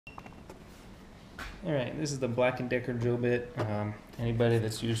Alright, this is the Black & Decker drill bit. Anybody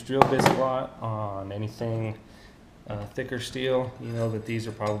that's used drill bits a lot on anything thicker steel, you know that these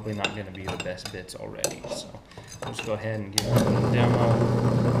are probably not going to be the best bits already. So I'll just go ahead and give it a demo.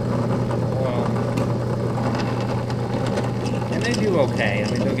 And they do okay. I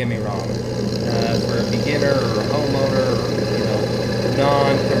mean, don't get me wrong. For a beginner or a homeowner or, you know,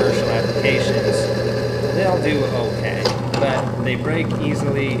 non-commercial applications, they'll do okay. But they break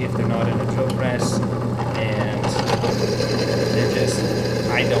easily if they're not in a drill press, and they're just,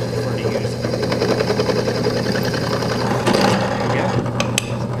 I don't prefer to use them. There we go.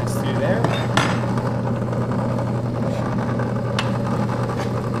 That's through there.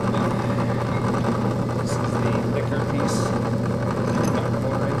 This is the thicker piece, about a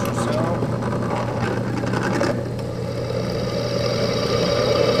quarter inch or so.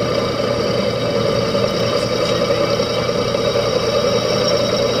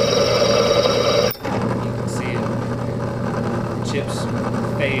 Chips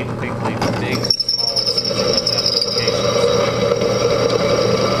fade quickly from big to small as soon as it runs out of applications.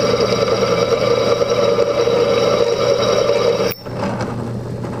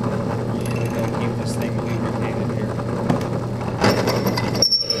 Really don't keep this thing lubricated here.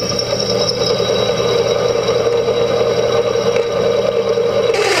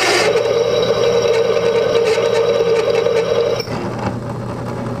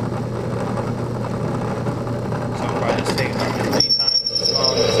 So I'll probably just take it on the as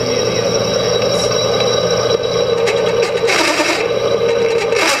long as any of the other brands.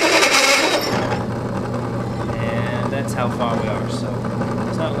 And that's how far we are, so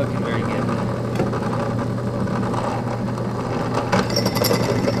it's not looking very good.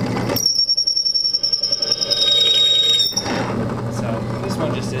 So this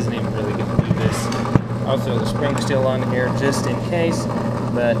one just isn't even really going to do this. I'll throw the spring steel on here just in case,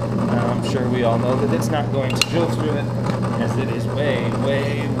 but I'm sure we all know that it's not going to drill through it, as it is way,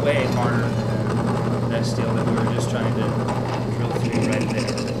 way, way harder than that steel that we were just trying to drill through right there.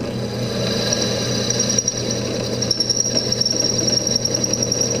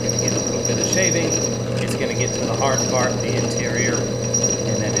 It's going to get a little bit of shaving, it's going to get to the hard part, the interior,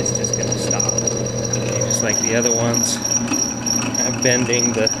 and then it's just going to stop. Okay, just like the other ones, I'm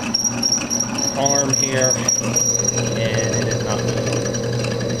bending the arm here, and it is not going to work.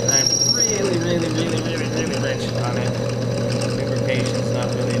 I'm really wrenching on it. Lubrication's not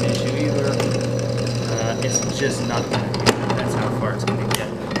really an issue either. It's just not going to do it. That's how far it's going to get.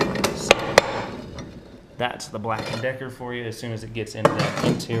 So that's the Black & Decker for you. As soon as it gets into that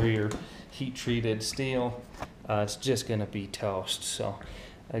interior heat-treated steel, it's just going to be toast. So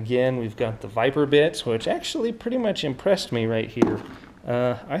again, we've got the Viper bits, which actually pretty much impressed me right here.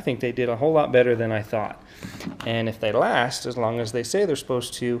 I think they did a whole lot better than I thought. And if they last as long as they say they're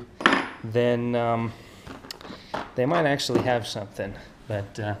supposed to, then they might actually have something.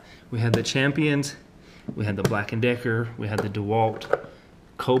 But we had the Champions, we had the Black & Decker, we had the DeWalt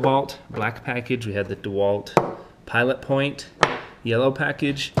Cobalt black package, we had the DeWalt Pilot Point yellow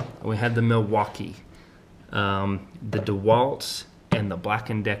package, and we had the Milwaukee. The DeWalt's and the Black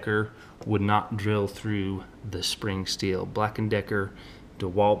 & Decker would not drill through the spring steel. Black & Decker,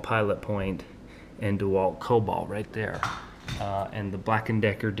 DeWalt Pilot Point, and DeWalt Cobalt right there. And the Black &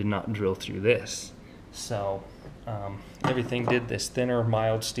 Decker did not drill through this. So everything did this thinner,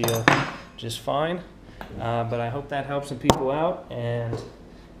 mild steel just fine. But I hope that helps some people out, and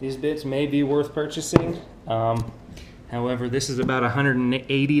these bits may be worth purchasing. However, this is about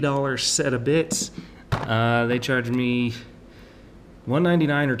 $180 set of bits. They charged me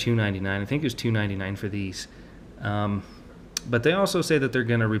 $199 or $299. I think it was $299 for these. But they also say that they're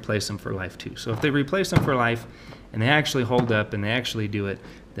going to replace them for life too. So if they replace them for life and they actually hold up and they actually do it,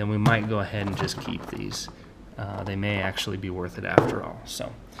 then we might go ahead and just keep these. They may actually be worth it after all.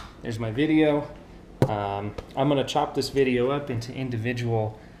 So there's my video. I'm going to chop this video up into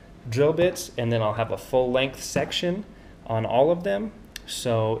individual drill bits, and then I'll have a full length section on all of them.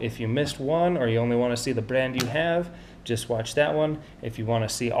 So if you missed one, or you only want to see the brand you have, just watch that one. If you want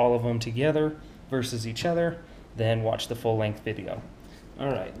to see all of them together versus each other, then watch the full length video.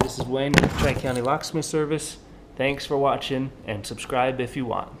 Alright, this is Wayne with Tri County Locksmith Service. Thanks for watching, and subscribe if you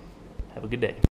want. Have a good day.